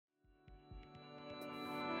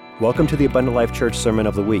Welcome to the Abundant Life Church Sermon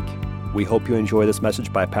of the Week. We hope you enjoy this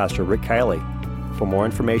message by Pastor Rick Kielley. For more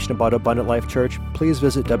information about Abundant Life Church, please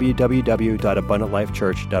visit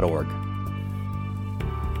www.abundantlifechurch.org.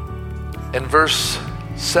 In verse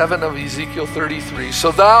 7 of Ezekiel 33,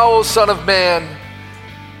 "So thou, O son of man,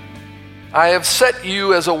 I have set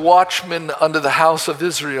you as a watchman unto the house of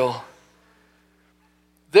Israel.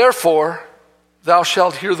 Therefore, thou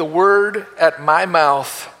shalt hear the word at my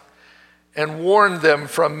mouth, and warn them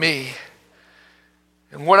from me.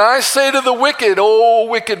 And when I say to the wicked, O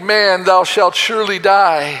wicked man, thou shalt surely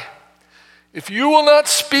die, if you will not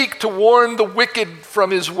speak to warn the wicked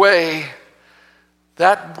from his way,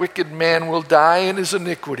 that wicked man will die in his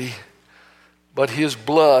iniquity, but his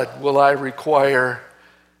blood will I require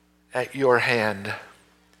at your hand.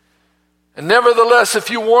 And nevertheless, if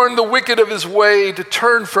you warn the wicked of his way to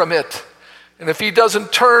turn from it, and if he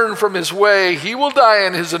doesn't turn from his way, he will die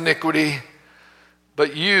in his iniquity,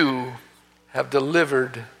 but you have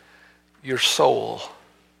delivered your soul."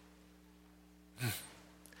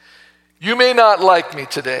 You may not like me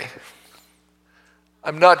today.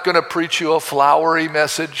 I'm not going to preach you a flowery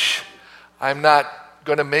message. I'm not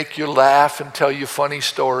going to make you laugh and tell you funny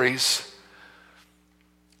stories.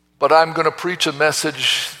 But I'm going to preach a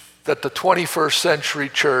message that the 21st century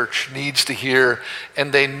church needs to hear,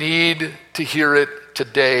 and they need to hear it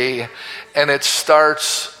today, and it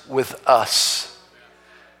starts with us.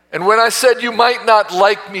 And when I said you might not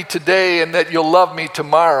like me today and that you'll love me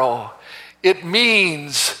tomorrow, it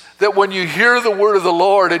means that when you hear the word of the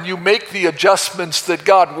Lord and you make the adjustments that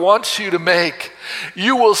God wants you to make,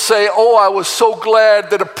 you will say, "Oh, I was so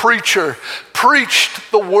glad that a preacher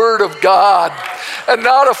preached the word of God, and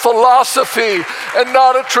not a philosophy and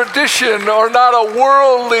not a tradition or not a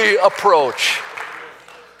worldly approach."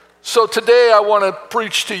 So today I want to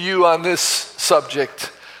preach to you on this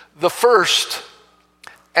subject, the first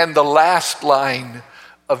and the last line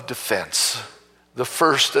of defense. The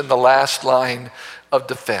first and the last line of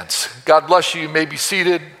defense. God bless you. You may be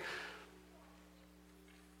seated.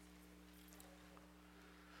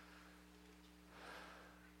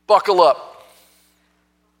 Buckle up.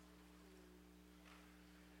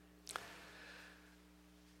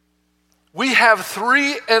 We have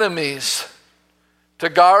three enemies to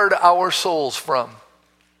guard our souls from: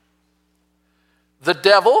 the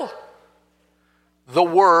devil, the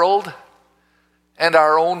world, and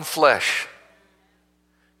our own flesh.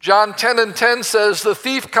 John 10:10 says, "The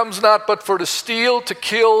thief comes not but for to steal, to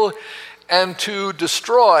kill, and to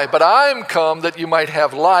destroy. But I am come that you might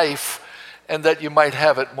have life, and that you might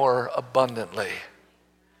have it more abundantly."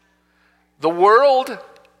 The world,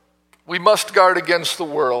 we must guard against the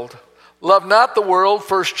world. "Love not the world,"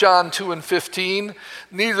 1 John 2:15,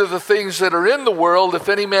 "neither the things that are in the world. If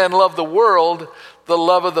any man love the world, the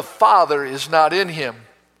love of the Father is not in him.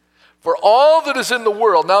 For all that is in the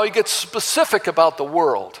world," now he gets specific about the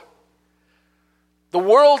world. "The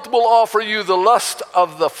world will offer you the lust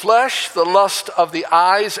of the flesh, the lust of the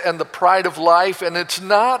eyes, and the pride of life, and it's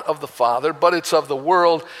not of the Father, but it's of the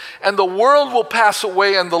world. And the world will pass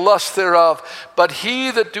away and the lust thereof, but he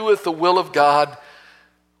that doeth the will of God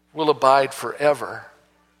will abide forever."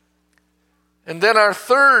 And then our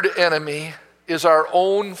third enemy is our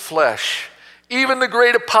own flesh. Even the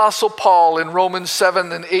great apostle Paul in Romans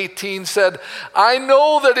 7:18 said, "I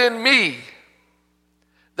know that in me,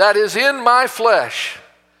 that is in my flesh,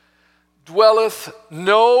 dwelleth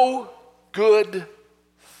no good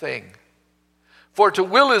thing. For to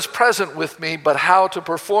will is present with me, but how to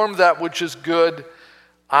perform that which is good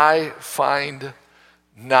I find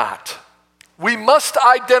not." We must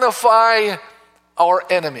identify our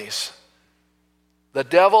enemies: the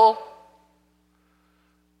devil,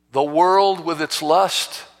 the world with its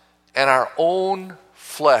lust, and our own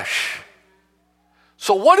flesh.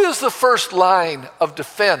 So what is the first line of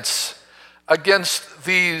defense against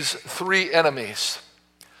these three enemies?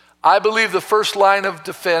 I believe the first line of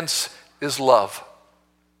defense is love.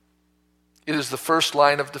 It is the first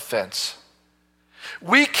line of defense.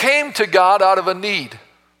 We came to God out of a need.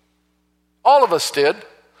 All of us did.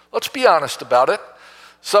 Let's be honest about it.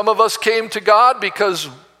 Some of us came to God because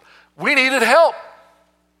we needed help.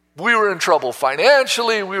 We were in trouble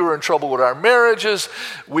financially. We were in trouble with our marriages.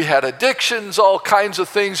 We had addictions, all kinds of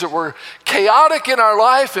things that were chaotic in our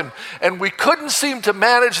life, and we couldn't seem to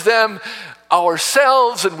manage them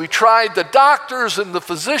ourselves. And we tried the doctors and the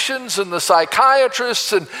physicians and the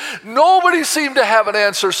psychiatrists, and nobody seemed to have an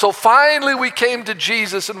answer. So finally we came to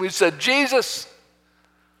Jesus and we said, "Jesus,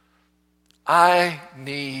 I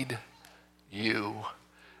need you,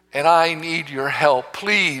 and I need your help.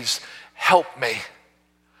 Please help me.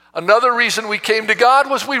 Another reason we came to God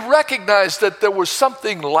was we recognized that there was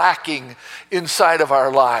something lacking inside of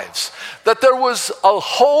our lives, that there was a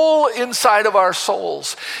hole inside of our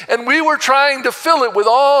souls, and we were trying to fill it with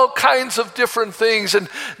all kinds of different things, and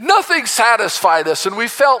nothing satisfied us, and we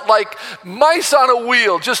felt like mice on a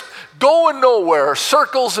wheel, just going nowhere,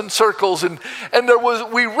 circles and circles, and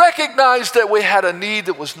we recognized that we had a need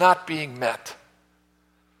that was not being met.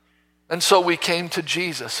 And so we came to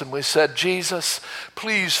Jesus and we said, Jesus,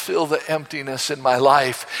 please fill the emptiness in my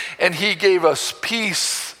life. And he gave us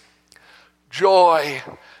peace, joy,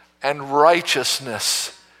 and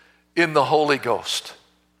righteousness in the Holy Ghost.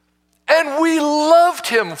 And we loved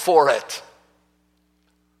him for it.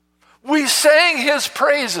 We sang his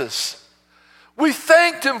praises. We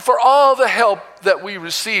thanked him for all the help that we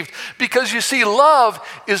received. Because you see, love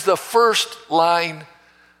is the first line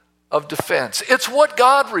of defense. It's what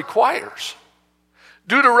God requires.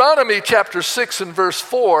 Deuteronomy chapter 6 and verse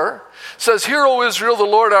 4 says, Hear, O Israel, the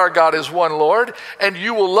Lord our God is one Lord, and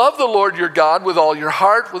you will love the Lord your God with all your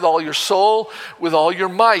heart, with all your soul, with all your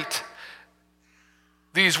might.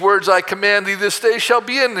 These words I command thee this day shall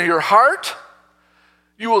be in your heart.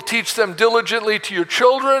 You will teach them diligently to your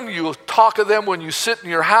children. You will talk of them when you sit in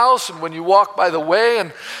your house and when you walk by the way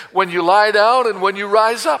and when you lie down and when you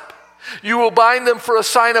rise up. You will bind them for a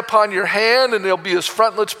sign upon your hand, and they'll be as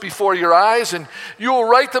frontlets before your eyes, and you will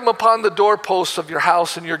write them upon the doorposts of your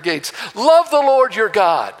house and your gates. Love the Lord your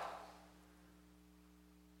God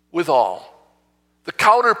with all. The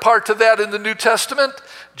counterpart to that in the New Testament,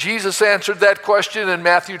 Jesus answered that question in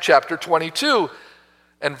Matthew chapter 22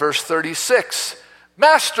 and verse 36.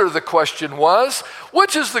 Master, the question was,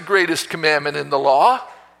 which is the greatest commandment in the law?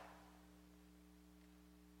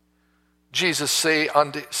 Jesus said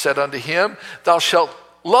unto him, Thou shalt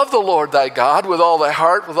love the Lord thy God with all thy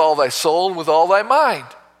heart, with all thy soul, and with all thy mind.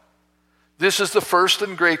 This is the first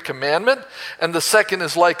and great commandment, and the second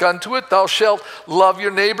is like unto it, Thou shalt love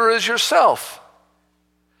your neighbor as yourself.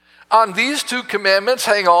 On these two commandments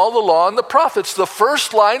hang all the law and the prophets. The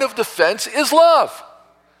first line of defense is love.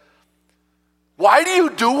 Why do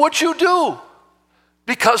you do what you do?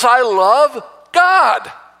 Because I love God.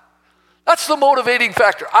 That's the motivating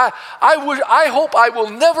factor. I hope I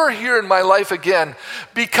will never hear in my life again,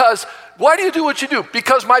 because why do you do what you do?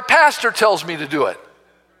 Because my pastor tells me to do it.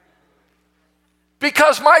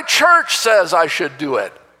 Because my church says I should do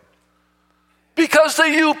it. Because the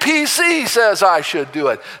UPC says I should do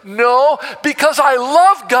it. No, because I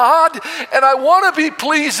love God and I want to be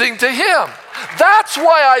pleasing to him. That's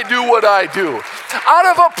why I do what I do. Out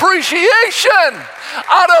of appreciation,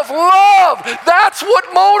 out of love. That's what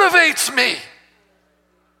motivates me.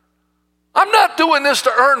 I'm not doing this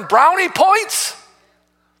to earn brownie points.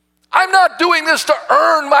 I'm not doing this to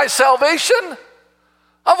earn my salvation.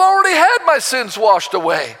 I've already had my sins washed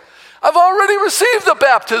away. I've already received the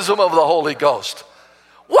baptism of the Holy Ghost.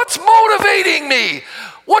 What's motivating me?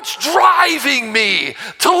 What's driving me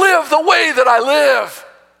to live the way that I live?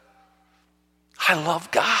 I love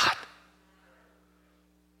God.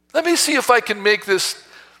 Let me see if I can make this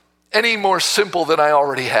any more simple than I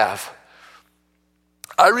already have.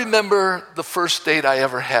 I remember the first date I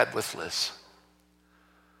ever had with Liz.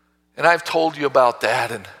 And I've told you about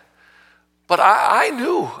that. But I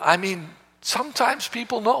knew. I mean, sometimes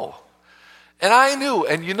people know. And I knew.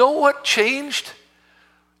 And you know what changed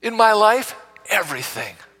in my life?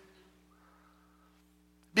 Everything.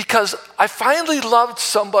 Because I finally loved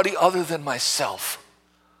somebody other than myself.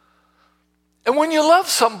 And when you love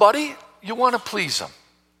somebody, you want to please them.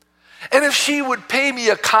 And if she would pay me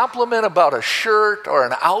a compliment about a shirt or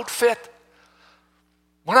an outfit,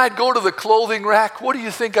 when I'd go to the clothing rack, what do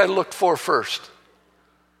you think I looked for first?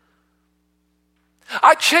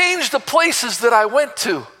 I changed the places that I went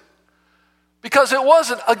to because it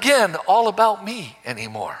wasn't, again, all about me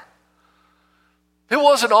anymore. It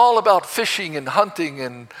wasn't all about fishing and hunting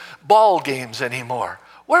and ball games anymore.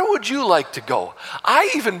 Where would you like to go?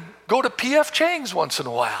 I even go to P.F. Chang's once in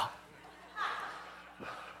a while.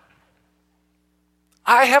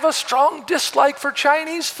 I have a strong dislike for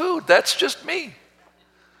Chinese food. That's just me.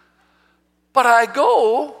 But I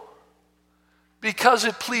go because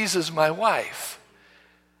it pleases my wife.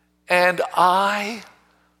 And I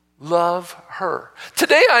love her.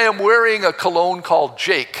 Today I am wearing a cologne called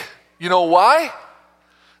Jake. You know why?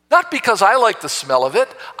 Not because I like the smell of it.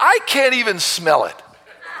 I can't even smell it.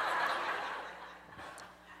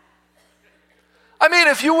 I mean,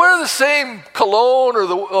 if you wear the same cologne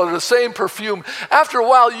or the same perfume, after a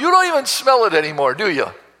while, you don't even smell it anymore, do you?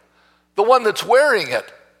 The one that's wearing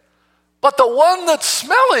it. But the one that's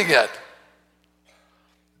smelling it,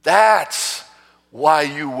 that's why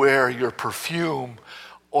you wear your perfume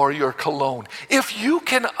or your cologne. If you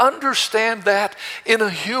can understand that in a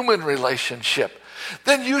human relationship,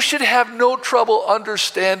 then you should have no trouble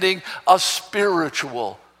understanding a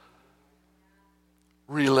spiritual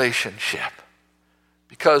relationship.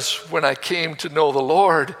 Because when I came to know the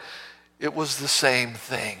Lord, it was the same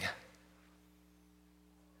thing.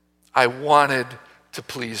 I wanted to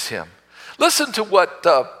please him. Listen to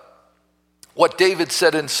what David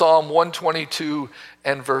said in Psalm 122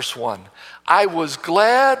 and verse 1. I was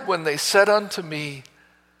glad when they said unto me,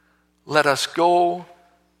 let us go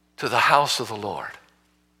to the house of the Lord.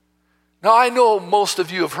 Now, I know most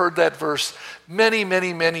of you have heard that verse many,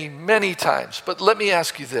 many, many, many times, but let me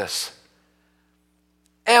ask you this.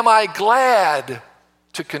 Am I glad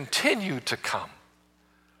to continue to come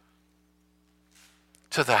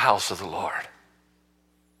to the house of the Lord?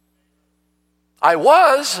 I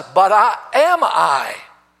was, but am I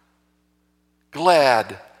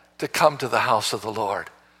glad to come to the house of the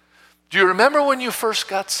Lord? Do you remember when you first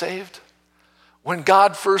got saved? When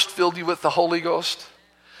God first filled you with the Holy Ghost?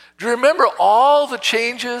 Do you remember all the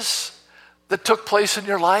changes that took place in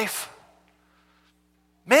your life?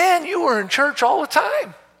 Man, you were in church all the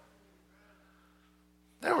time.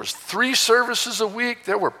 There was 3 services a week.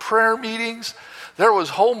 There were prayer meetings. There was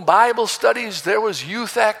home Bible studies. There was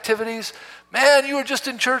youth activities. Man, you were just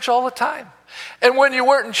in church all the time. And when you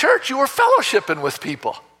weren't in church, you were fellowshipping with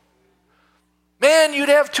people. Man, you'd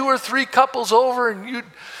have 2 or 3 couples over and you'd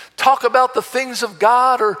talk about the things of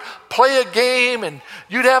God or play a game, and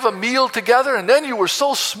you'd have a meal together, and then you were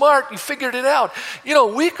so smart you figured it out. You know,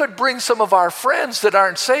 we could bring some of our friends that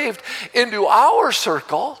aren't saved into our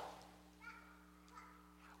circle.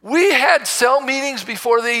 We had cell meetings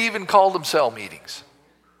before they even called them cell meetings.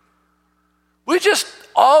 We just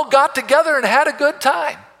all got together and had a good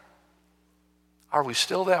time. Are we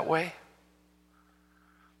still that way?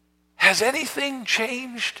 Has anything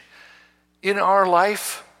changed in our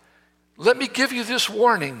life? Let me give you this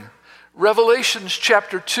warning. Revelations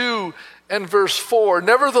chapter 2 and verse 4.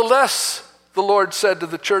 Nevertheless, the Lord said to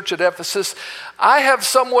the church at Ephesus, I have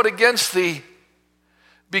somewhat against thee,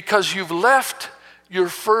 because you've left your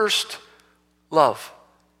first love.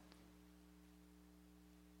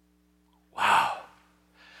 Wow.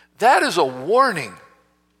 That is a warning.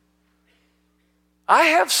 I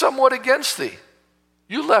have somewhat against thee.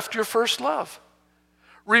 You left your first love.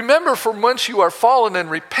 Remember from whence you are fallen,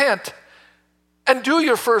 and repent and do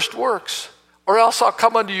your first works, or else I'll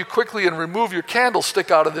come unto you quickly and remove your candlestick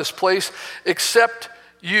out of this place, except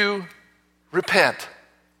you repent.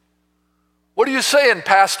 What are you saying,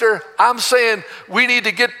 Pastor? I'm saying we need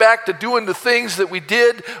to get back to doing the things that we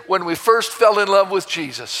did when we first fell in love with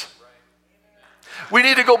Jesus. We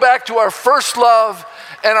need to go back to our first love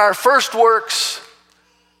and our first works,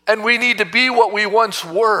 and we need to be what we once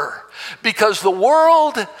were, because the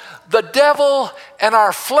world, the devil, and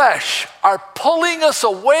our flesh are pulling us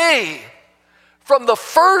away from the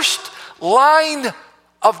first line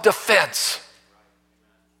of defense.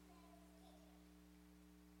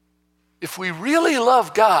 If we really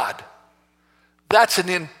love God, that's an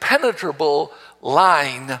impenetrable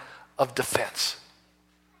line of defense.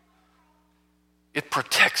 It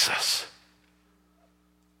protects us.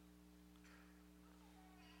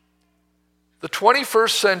 The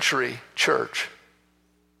 21st century church,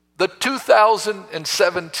 the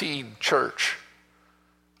 2017 church,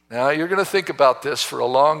 now you're going to think about this for a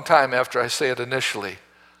long time after I say it initially,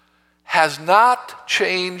 has not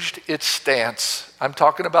changed its stance. I'm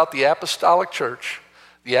talking about the apostolic church,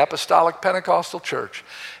 the apostolic Pentecostal church,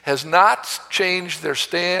 has not changed their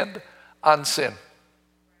stand on sin.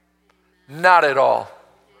 Not at all.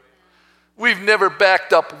 We've never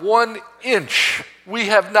backed up 1 inch. We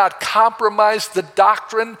have not compromised the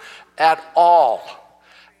doctrine at all.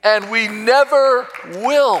 And we never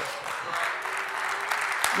will.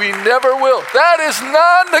 We never will. That is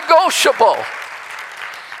non-negotiable.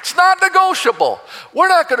 It's not negotiable. We're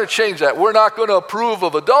not going to change that. We're not going to approve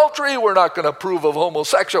of adultery. We're not going to approve of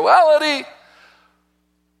homosexuality.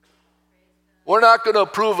 We're not going to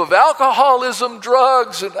approve of alcoholism,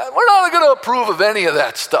 drugs. And we're not going to approve of any of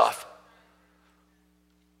that stuff.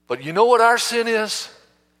 But you know what our sin is?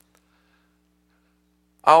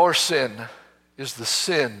 Our sin is the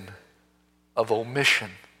sin of omission.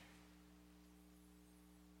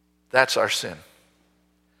 That's our sin.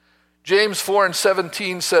 James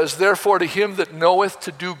 4:17 says, therefore to him that knoweth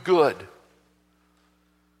to do good,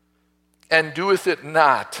 and doeth it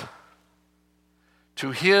not,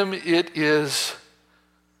 to him it is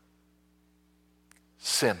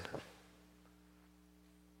sin.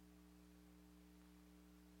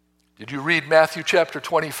 Did you read Matthew chapter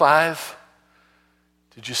 25?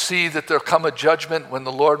 Did you see that there'll come a judgment when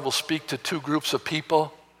the Lord will speak to two groups of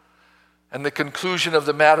people? And the conclusion of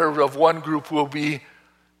the matter of one group will be,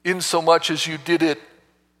 insomuch as you did it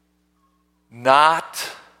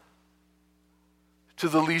not to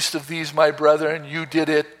the least of these, my brethren, you did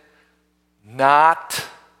it not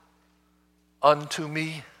unto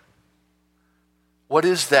me. What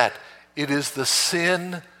is that? It is the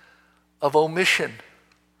sin of omission.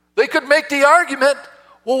 They could make the argument,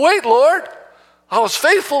 well, wait, Lord, I was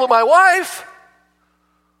faithful to my wife.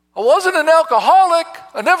 I wasn't an alcoholic.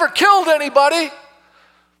 I never killed anybody.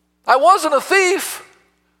 I wasn't a thief.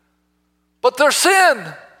 But their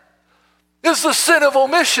sin is the sin of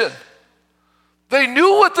omission. They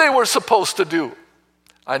knew what they were supposed to do.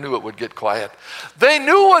 I knew it would get quiet. They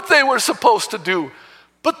knew what they were supposed to do,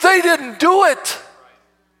 but they didn't do it.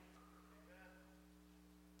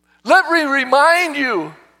 Let me remind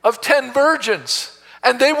you of 10 virgins,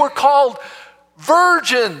 and they were called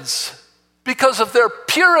virgins because of their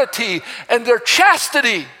purity and their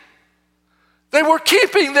chastity. They were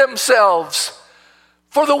keeping themselves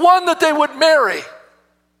for the one that they would marry.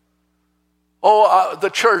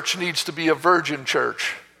 The church needs to be a virgin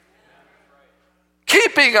church.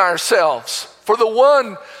 Keeping ourselves for the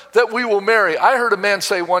one that we will marry. I heard a man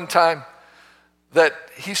say one time that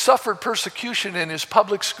he suffered persecution in his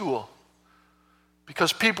public school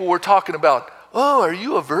because people were talking about, oh, are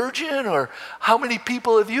you a virgin? Or how many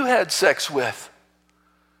people have you had sex with?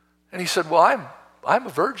 And he said, well, I'm a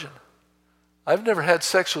virgin. I've never had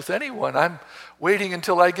sex with anyone. I'm waiting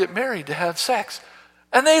until I get married to have sex.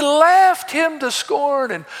 And they laughed him to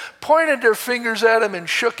scorn and pointed their fingers at him and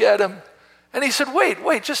shook at him. And he said,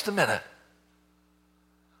 wait, just a minute.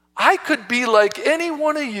 I could be like any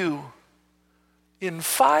one of you in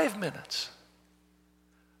 5 minutes,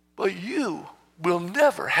 but you will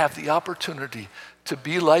never have the opportunity to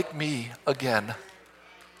be like me again.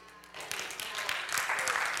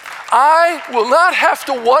 I will not have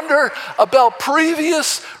to wonder about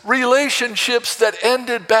previous relationships that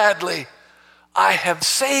ended badly. I have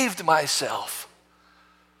saved myself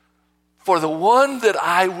for the one that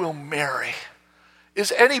I will marry.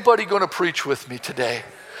 Is anybody going to preach with me today?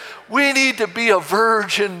 We need to be a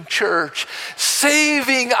virgin church,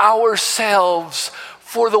 saving ourselves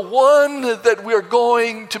for the one that we're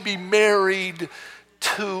going to be married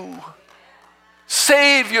to.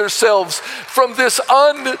 Save yourselves from this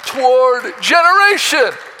untoward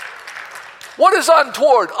generation. What is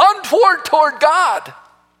untoward? Untoward toward God.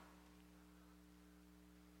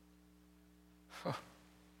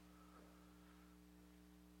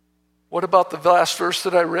 What about the last verse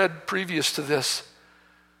that I read previous to this?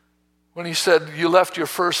 When he said, you left your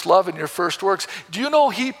first love and your first works. Do you know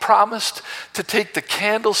he promised to take the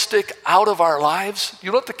candlestick out of our lives?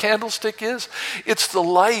 You know what the candlestick is? It's the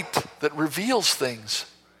light that reveals things.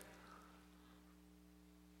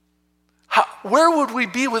 Where would we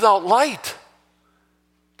be without light?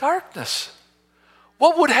 Darkness.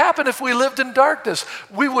 What would happen if we lived in darkness?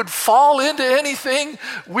 We would fall into anything.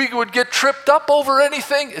 We would get tripped up over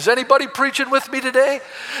anything. Is anybody preaching with me today?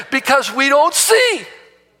 Because we don't see.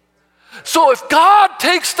 So if God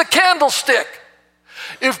takes the candlestick,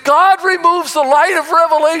 if God removes the light of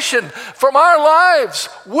revelation from our lives,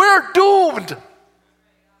 we're doomed.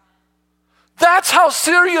 That's how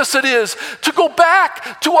serious it is to go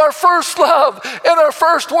back to our first love and our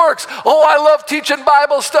first works. Oh, I love teaching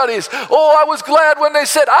Bible studies. Oh, I was glad when they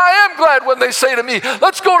said, I am glad when they say to me,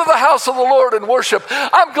 let's go to the house of the Lord and worship.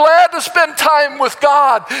 I'm glad to spend time with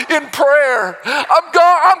God in prayer.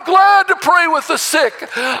 I'm glad to pray with the sick.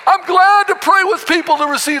 I'm glad to pray with people to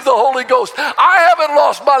receive the Holy Ghost. I haven't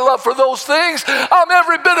lost my love for those things. I'm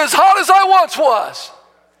every bit as hot as I once was.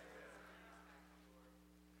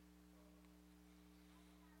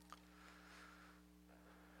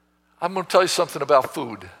 I'm going to tell you something about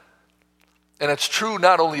food. And it's true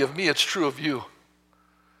not only of me, it's true of you.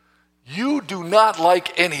 You do not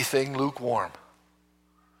like anything lukewarm.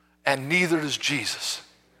 And neither does Jesus.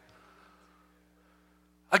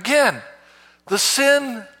 Again, the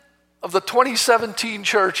sin of the 2017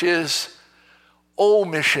 church is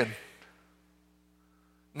omission,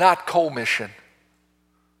 not commission.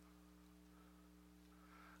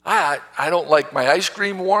 I don't like my ice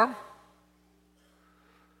cream warm.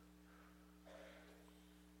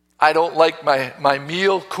 I don't like my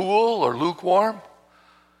meal cool or lukewarm.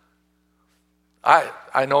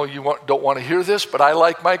 I know you don't want to hear this, but I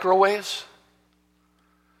like microwaves.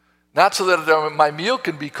 Not so that my meal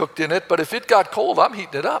can be cooked in it, but if it got cold, I'm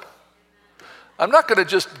heating it up. I'm not going to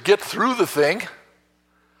just get through the thing.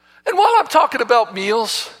 And while I'm talking about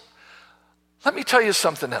meals, let me tell you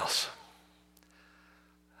something else.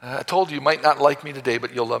 I told you might not like me today,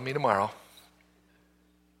 but you'll love me tomorrow.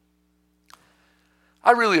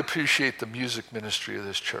 I really appreciate the music ministry of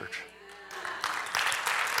this church.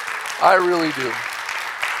 I really do.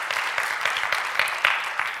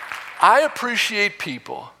 I appreciate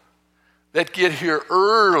people that get here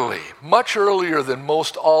early, much earlier than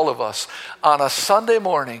most all of us, on a Sunday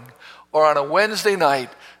morning or on a Wednesday night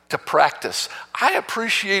to practice. I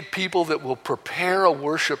appreciate people that will prepare a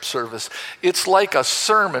worship service. It's like a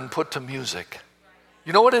sermon put to music.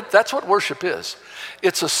 You know what? That's what worship is.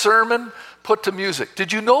 It's a sermon put to music.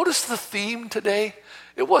 Did you notice the theme today?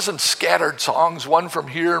 It wasn't scattered songs, one from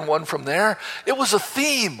here and one from there. It was a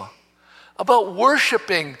theme about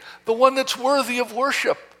worshiping the one that's worthy of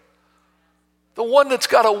worship, the one that's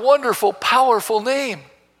got a wonderful, powerful name.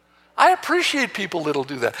 I appreciate people that'll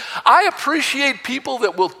do that. I appreciate people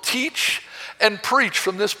that will teach and preach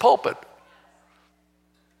from this pulpit.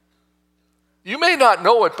 You may not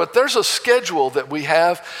know it, but there's a schedule that we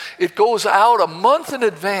have. It goes out a month in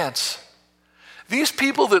advance. These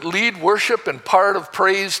people that lead worship and part of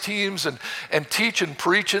praise teams and teach and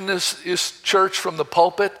preach in this church from the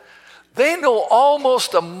pulpit, they know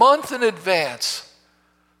almost a month in advance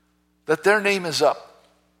that their name is up.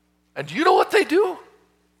 And do you know what they do?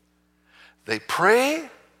 They pray,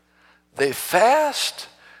 they fast,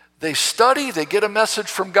 they study, they get a message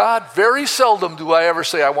from God. Very seldom do I ever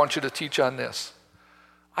say, I want you to teach on this.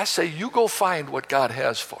 I say, you go find what God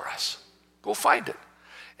has for us. Go find it,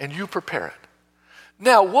 and you prepare it.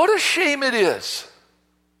 Now, what a shame it is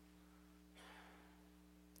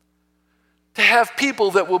to have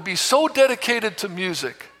people that will be so dedicated to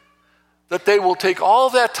music that they will take all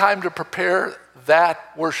that time to prepare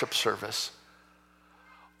that worship service.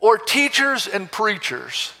 Or teachers and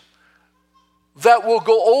preachers that will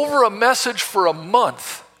go over a message for a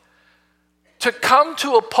month to come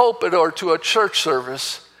to a pulpit or to a church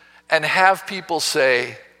service and have people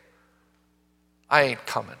say, I ain't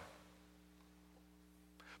coming.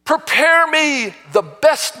 Prepare me the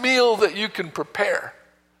best meal that you can prepare,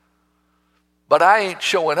 but I ain't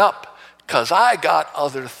showing up because I got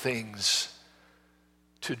other things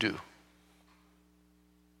to do.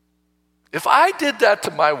 If I did that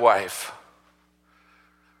to my wife,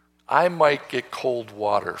 I might get cold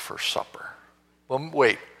water for supper. Well,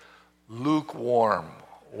 wait, lukewarm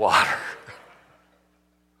water.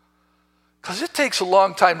 Because it takes a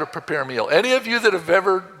long time to prepare a meal. Any of you that have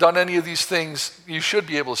ever done any of these things, you should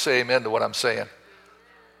be able to say amen to what I'm saying.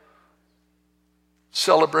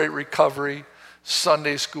 Celebrate Recovery,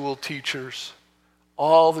 Sunday school teachers,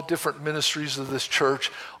 all the different ministries of this church,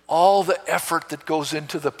 all the effort that goes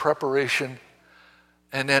into the preparation,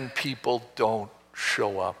 and then people don't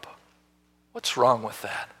show up. What's wrong with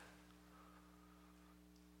that?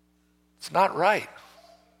 It's not right.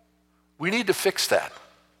 We need to fix that.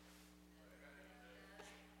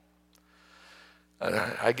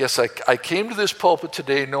 I guess I came to this pulpit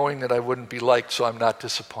today knowing that I wouldn't be liked, so I'm not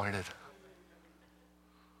disappointed.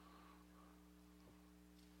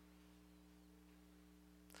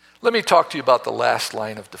 Let me talk to you about the last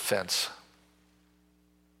line of defense.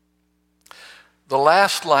 The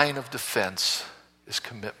last line of defense is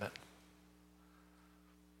commitment.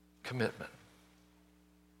 Commitment.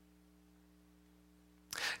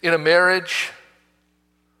 In a marriage,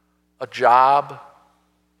 a job,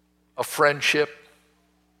 a friendship,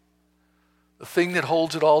 the thing that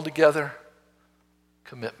holds it all together,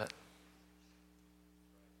 commitment.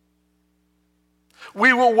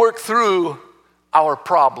 We will work through our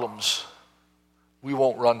problems. We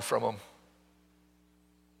won't run from them.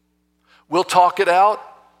 We'll talk it out.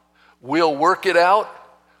 We'll work it out.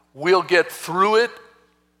 We'll get through it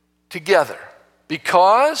together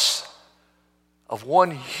because of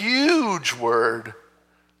one huge word,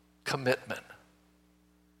 commitment.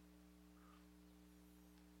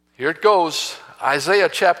 Here it goes, Isaiah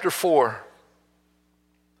chapter 4.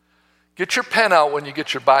 Get your pen out when you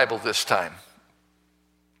get your Bible this time.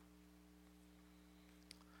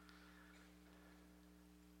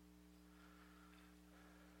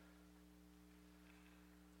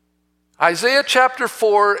 Isaiah chapter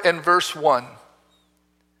 4 and verse 1.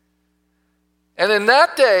 And in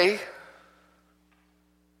that day,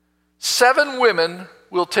 7 women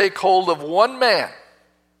will take hold of one man,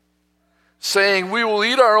 saying, we will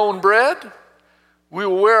eat our own bread, we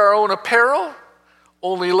will wear our own apparel,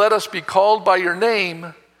 only let us be called by your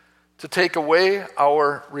name to take away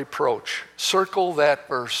our reproach. Circle that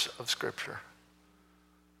verse of Scripture.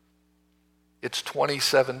 It's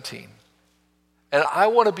 2017. And I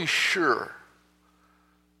want to be sure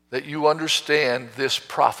that you understand this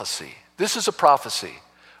prophecy. This is a prophecy.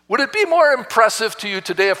 Would it be more impressive to you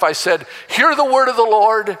today if I said, hear the word of the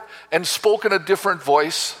Lord, and spoke in a different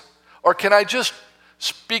voice? Or can I just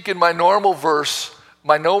speak in my normal voice,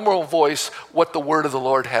 what the word of the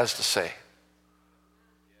Lord has to say?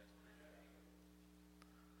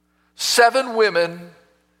 7 women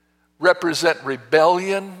represent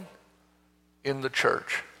rebellion in the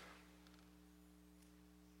church.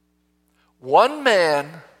 1 man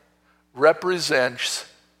represents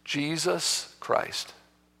Jesus Christ.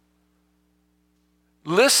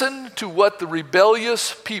 Listen to what the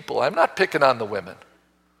rebellious people, I'm not picking on the women.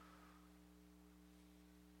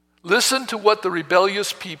 Listen to what the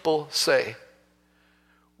rebellious people say.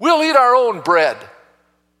 We'll eat our own bread.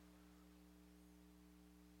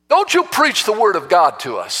 Don't you preach the word of God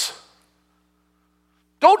to us.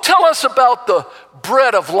 Don't tell us about the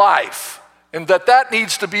bread of life and that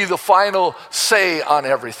needs to be the final say on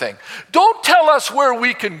everything. Don't tell us where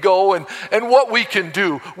we can go and what we can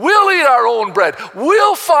do. We'll eat our own bread.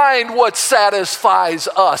 We'll find what satisfies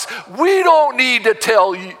us. We don't need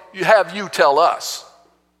to have you tell us.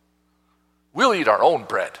 We'll eat our own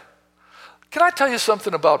bread. Can I tell you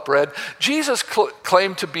something about bread? Jesus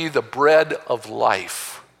claimed to be the bread of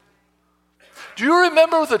life. Do you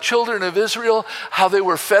remember the children of Israel, how they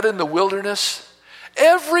were fed in the wilderness?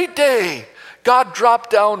 Every day, God dropped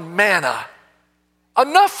down manna,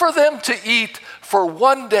 enough for them to eat for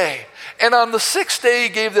one day. And on the 6th day, he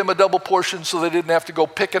gave them a double portion so they didn't have to go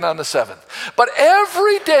picking on the 7th. But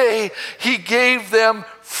every day, he gave them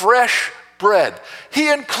fresh bread. He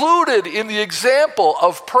included in the example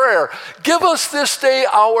of prayer, give us this day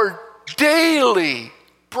our daily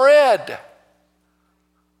bread.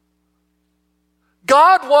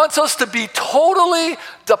 God wants us to be totally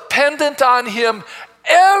dependent on him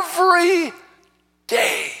every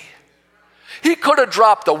day. He could have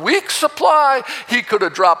dropped a week's supply. He could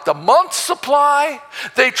have dropped a month's supply.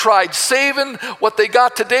 They tried saving what they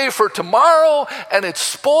got today for tomorrow, and it's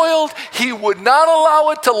spoiled. He would not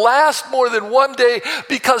allow it to last more than one day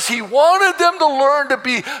because he wanted them to learn to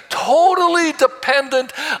be totally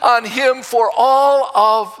dependent on him for all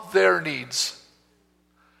of their needs.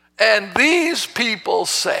 And these people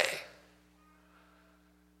say,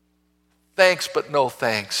 thanks but no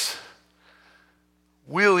thanks.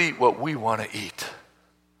 We'll eat what we want to eat.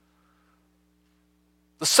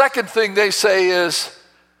 The second thing they say is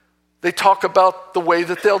they talk about the way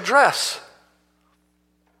that they'll dress.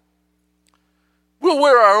 We'll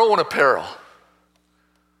wear our own apparel.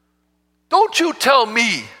 Don't you tell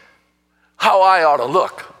me how I ought to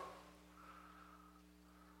look.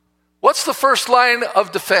 What's the first line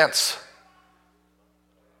of defense?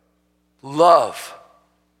 Love.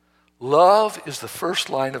 Love is the first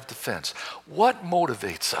line of defense. What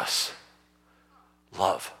motivates us?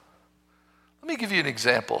 Love. Let me give you an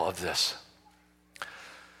example of this.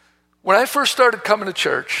 When I first started coming to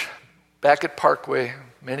church, back at Parkway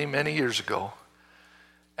many, many years ago,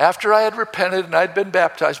 after I had repented and I'd been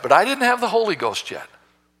baptized, but I didn't have the Holy Ghost yet.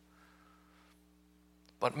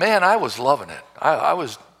 But man, I was loving it. I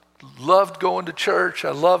loved going to church.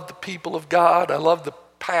 I loved the people of God. I loved the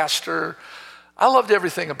pastor. I loved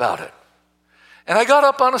everything about it. And I got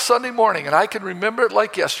up on a Sunday morning, and I can remember it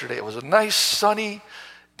like yesterday. It was a nice sunny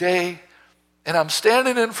day, and I'm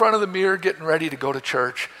standing in front of the mirror getting ready to go to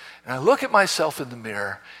church, and I look at myself in the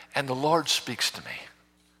mirror, and the Lord speaks to me.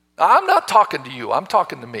 Now, I'm not talking to you. I'm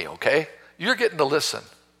talking to me, okay? You're getting to listen.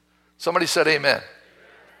 Somebody said amen.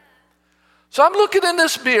 So I'm looking in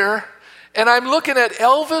this mirror, and I'm looking at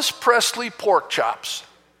Elvis Presley pork chops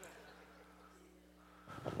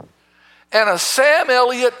and a Sam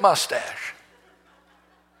Elliott mustache.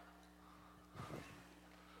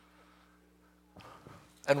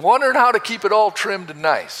 And wondering how to keep it all trimmed and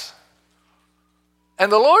nice. And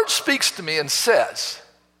the Lord speaks to me and says,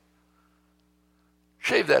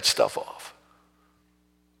 shave that stuff off.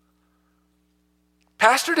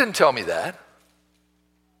 Pastor didn't tell me that.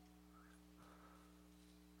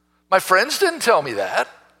 My friends didn't tell me that.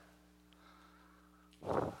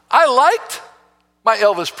 I liked my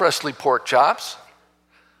Elvis Presley pork chops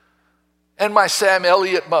and my Sam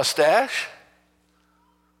Elliott mustache,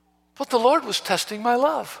 but the Lord was testing my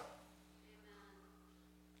love.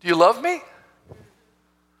 Do you love me?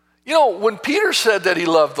 You know, when Peter said that he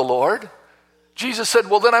loved the Lord, Jesus said,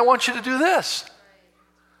 well, then I want you to do this.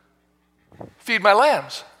 Feed my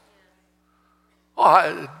lambs.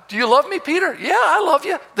 Oh, do you love me, Peter? Yeah, I love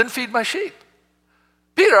you. Then feed my sheep.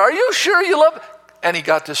 Peter, are you sure you love me? And he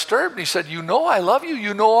got disturbed and he said, you know I love you.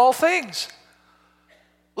 You know all things.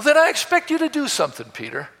 Well, then I expect you to do something,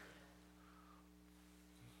 Peter.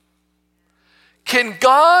 Can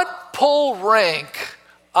God pull rank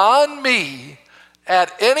on me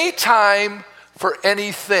at any time for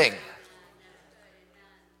anything.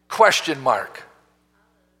 Question mark.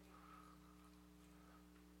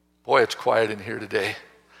 Boy, it's quiet in here today.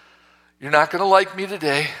 You're not going to like me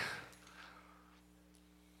today,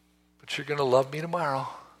 but you're going to love me tomorrow.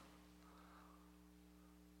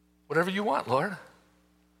 Whatever you want, Lord.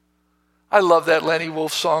 I love that Lenny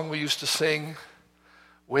Wolf song we used to sing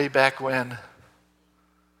way back when.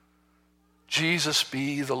 Jesus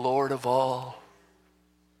be the Lord of all.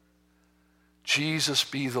 Jesus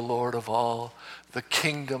be the Lord of all the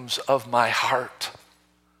kingdoms of my heart.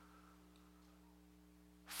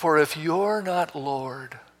 For if you're not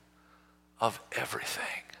Lord of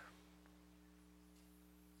everything,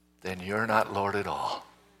 then you're not Lord at all.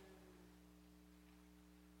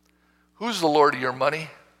 Who's the Lord of your money?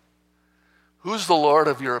 Who's the Lord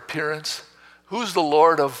of your appearance? Who's the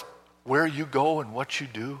Lord of where you go and what you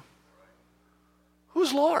do?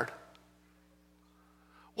 Who's Lord?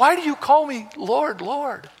 Why do you call me Lord,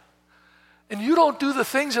 Lord? And you don't do the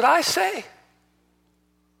things that I say?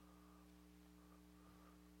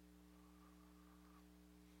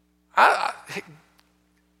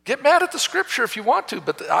 Get mad at the scripture if you want to,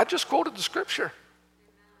 but I just quoted the scripture.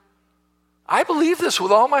 I believe this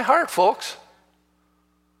with all my heart, folks.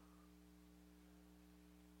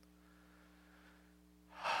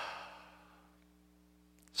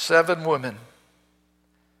 Seven women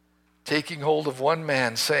taking hold of one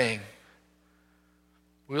man saying,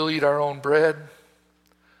 we'll eat our own bread.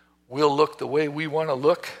 We'll look the way we want to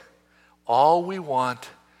look. All we want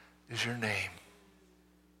is your name.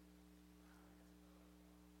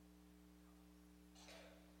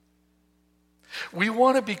 We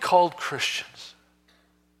want to be called Christians.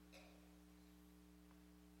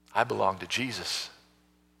 I belong to Jesus.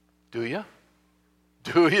 Do you?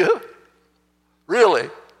 Do you? Really?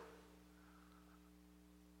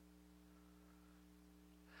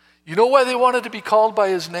 You know why they wanted to be called by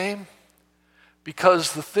his name?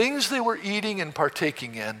 Because the things they were eating and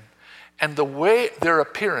partaking in and the way their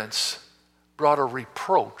appearance brought a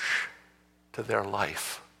reproach to their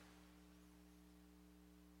life.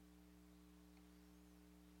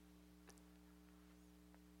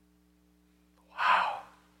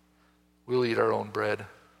 We'll eat our own bread.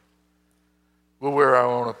 We'll wear our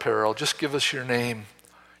own apparel. Just give us your name.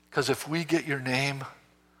 Because if we get your name,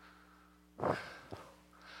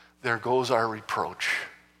 there goes our reproach.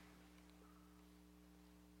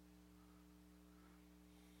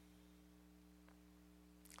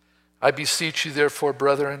 I beseech you, therefore,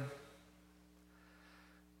 brethren,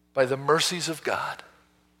 by the mercies of God,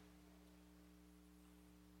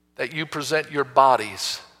 that you present your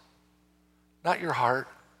bodies, not your heart.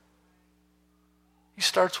 He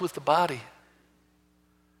starts with the body.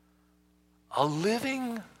 A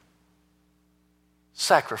living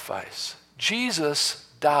sacrifice. Jesus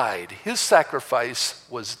died. His sacrifice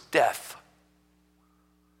was death.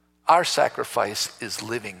 Our sacrifice is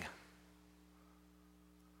living.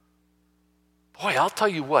 Boy, I'll tell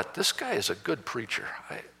you what, this guy is a good preacher.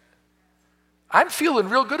 I'm feeling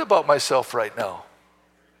real good about myself right now.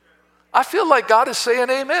 I feel like God is saying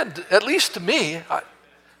amen, at least to me.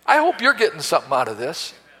 I hope you're getting something out of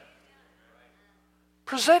this.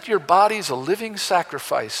 Present your bodies a living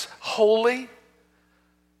sacrifice, holy,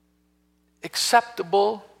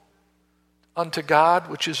 acceptable unto God,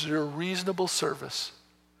 which is your reasonable service.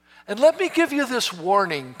 And let me give you this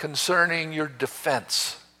warning concerning your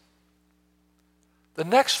defense. The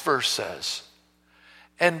next verse says,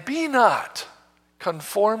 and be not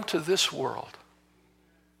conformed to this world.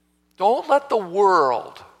 Don't let the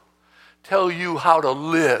world tell you how to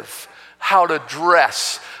live, how to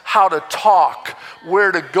dress, how to talk,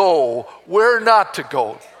 where to go, where not to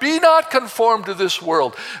go. Be not conformed to this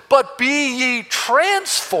world, but be ye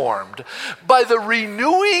transformed by the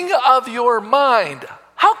renewing of your mind.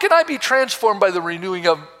 How can I be transformed by the renewing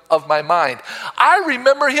of my mind? I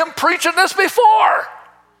remember him preaching this before.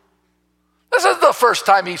 This isn't the first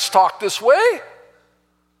time he's talked this way.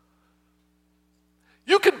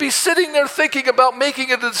 You could be sitting there thinking about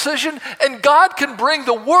making a decision, and God can bring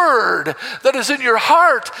the word that is in your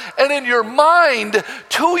heart and in your mind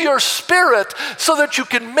to your spirit so that you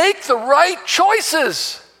can make the right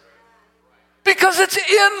choices. Because it's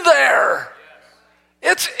in there.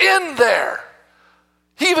 It's in there.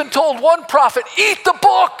 He even told one prophet, eat the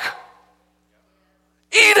book.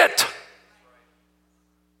 Eat it.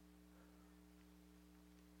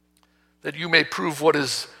 That you may prove what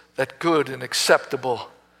is that good and acceptable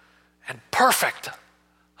and perfect.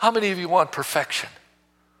 How many of you want perfection?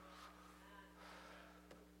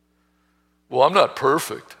 Well, I'm not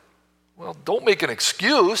perfect. Well, don't make an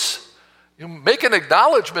excuse. You make an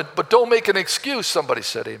acknowledgement, but don't make an excuse. Somebody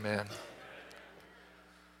said amen.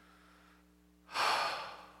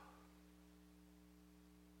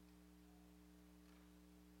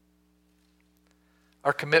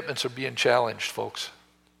 Our commitments are being challenged, folks.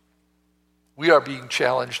 We are being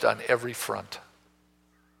challenged on every front.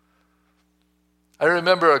 I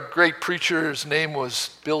remember a great preacher, his name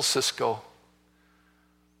was Bill Sisko.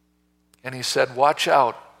 And he said, watch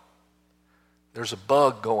out, there's a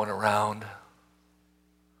bug going around.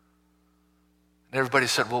 And everybody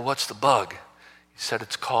said, well, what's the bug? He said,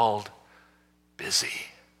 it's called busy.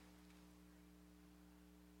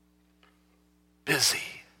 Busy.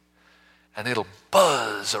 And it'll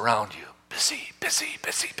buzz around you. Busy, busy,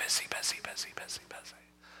 busy, busy, busy, busy, busy, busy.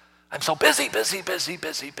 I'm so busy, busy, busy,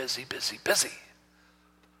 busy, busy, busy, busy.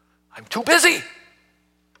 I'm too busy.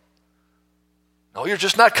 No, you're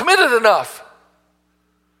just not committed enough.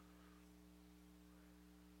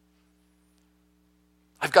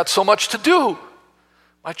 I've got so much to do.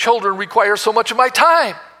 My children require so much of my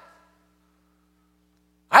time.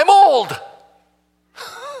 I'm old.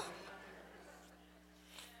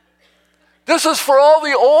 This is for all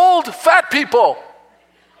the old fat people.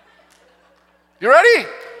 You ready?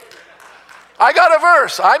 I got a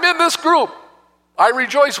verse. I'm in this group. I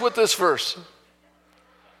rejoice with this verse.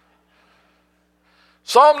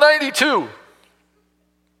 Psalm 92,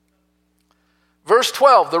 verse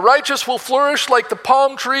 12. The righteous will flourish like the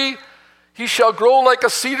palm tree. He shall grow like a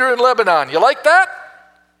cedar in Lebanon. You like that?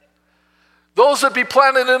 Those that be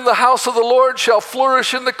planted in the house of the Lord shall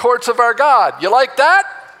flourish in the courts of our God. You like that?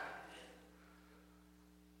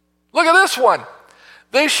 Look at this one.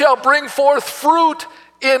 They shall bring forth fruit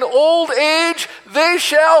in old age. They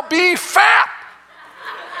shall be fat.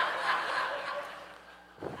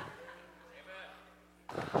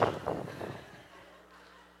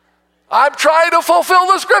 I'm trying to fulfill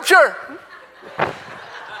the scripture.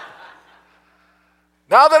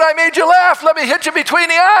 Now that I made you laugh, let me hit you between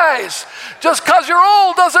the eyes. Just because you're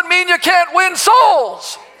old doesn't mean you can't win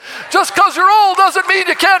souls. Just because you're old doesn't mean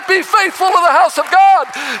you can't be faithful to the house of God.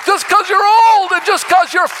 Just because you're old and just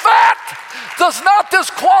because you're fat does not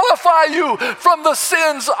disqualify you from the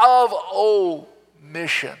sins of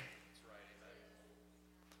omission.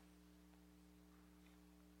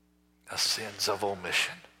 The sins of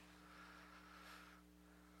omission.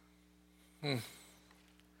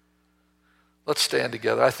 Let's stand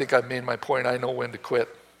together. I think I've made my point. I know when to quit.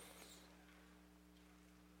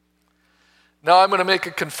 Now I'm going to make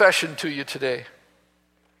a confession to you today.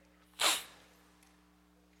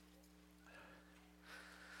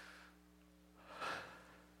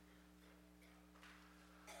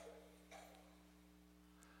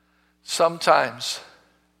 Sometimes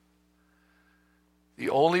the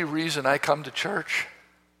only reason I come to church,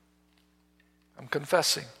 I'm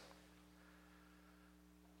confessing,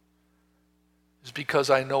 is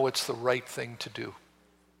because I know it's the right thing to do.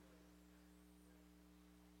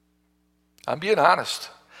 I'm being honest.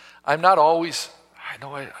 I'm not always, I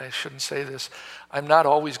know I shouldn't say this, I'm not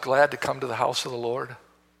always glad to come to the house of the Lord.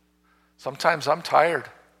 Sometimes I'm tired.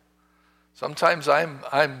 Sometimes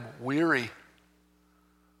I'm weary.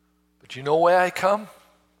 But you know why I come?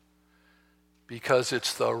 Because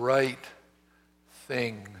it's the right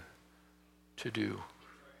thing to do.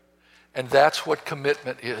 And that's what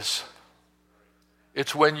commitment is.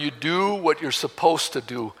 It's when you do what you're supposed to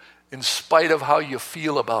do in spite of how you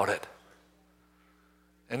feel about it.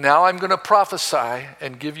 And now I'm going to prophesy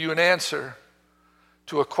and give you an answer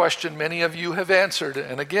to a question many of you have answered.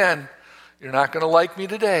 And again, you're not going to like me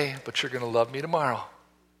today, but you're going to love me tomorrow.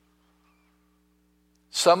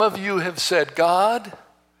 Some of you have said, God,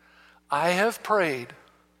 I have prayed,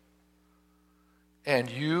 and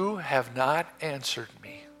you have not answered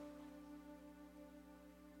me.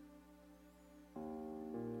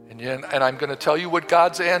 And I'm going to tell you what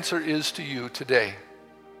God's answer is to you today.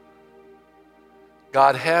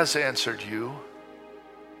 God has answered you,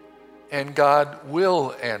 and God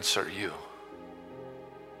will answer you.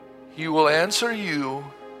 He will answer you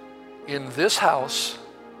in this house,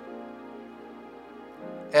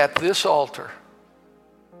 at this altar.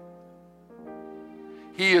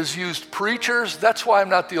 He has used preachers. That's why I'm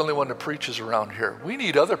not the only one that preaches around here. We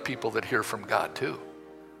need other people that hear from God too.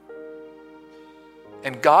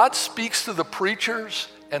 And God speaks to the preachers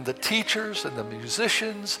and the teachers and the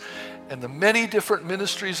musicians and the many different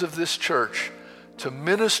ministries of this church to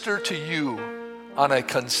minister to you on a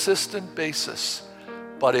consistent basis.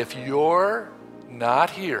 But if you're not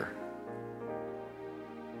here,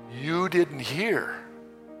 you didn't hear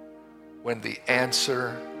when the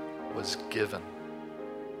answer was given.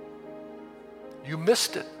 You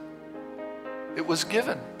missed it. It was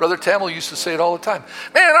given. Brother Tamil used to say it all the time.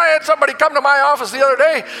 Man, I had somebody come to my office the other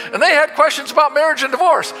day, and they had questions about marriage and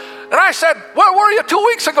divorce. And I said, where were you 2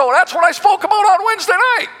 weeks ago? That's what I spoke about on Wednesday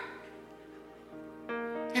night.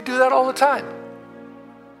 You do that all the time.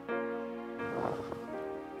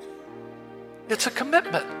 It's a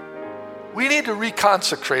commitment. We need to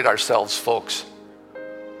reconsecrate ourselves, folks.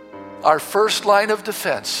 Our first line of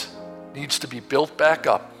defense needs to be built back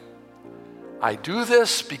up. I do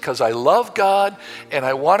this because I love God and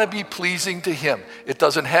I want to be pleasing to Him. It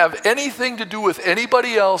doesn't have anything to do with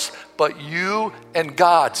anybody else but you and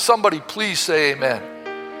God. Somebody please say amen.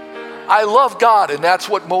 I love God and that's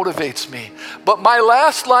what motivates me. But my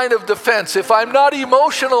last line of defense, if I'm not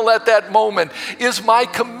emotional at that moment, is my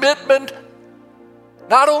commitment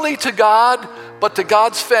not only to God, but to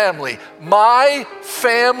God's family. My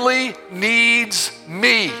family needs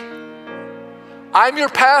me. I'm your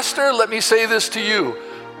pastor. Let me say this to you.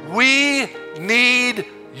 We need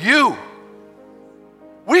you.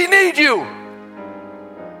 We need you.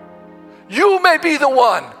 You may be the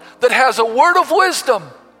one that has a word of wisdom,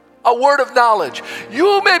 a word of knowledge.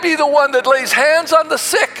 You may be the one that lays hands on the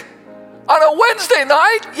sick on a Wednesday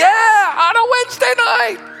night. Yeah, on a Wednesday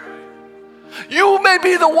night. You may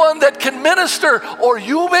be the one that can minister, or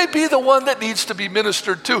you may be the one that needs to be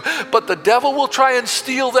ministered to, but the devil will try and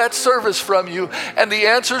steal that service from you and the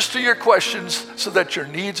answers to your questions so that your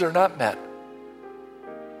needs are not met.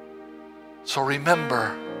 So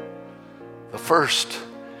remember the first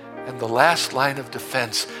and the last line of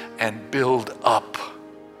defense and build up.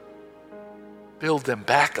 Build them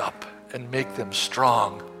back up and make them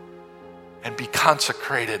strong. And be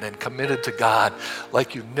consecrated and committed to God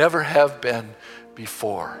like you never have been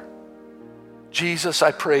before. Jesus,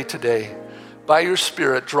 I pray today, by your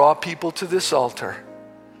Spirit, draw people to this altar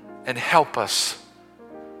and help us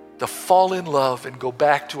to fall in love and go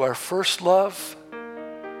back to our first love,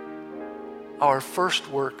 our first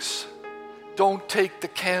works. Don't take the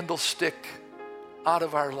candlestick out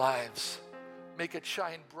of our lives. Make it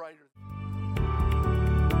shine brighter.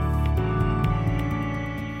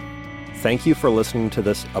 Thank you for listening to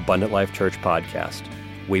this Abundant Life Church podcast.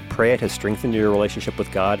 We pray it has strengthened your relationship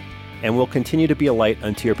with God and will continue to be a light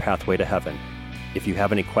unto your pathway to heaven. If you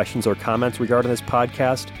have any questions or comments regarding this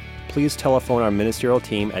podcast, please telephone our ministerial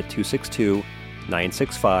team at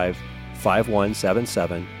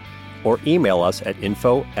 262-965-5177 or email us at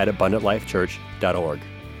info@abundantlifechurch.org.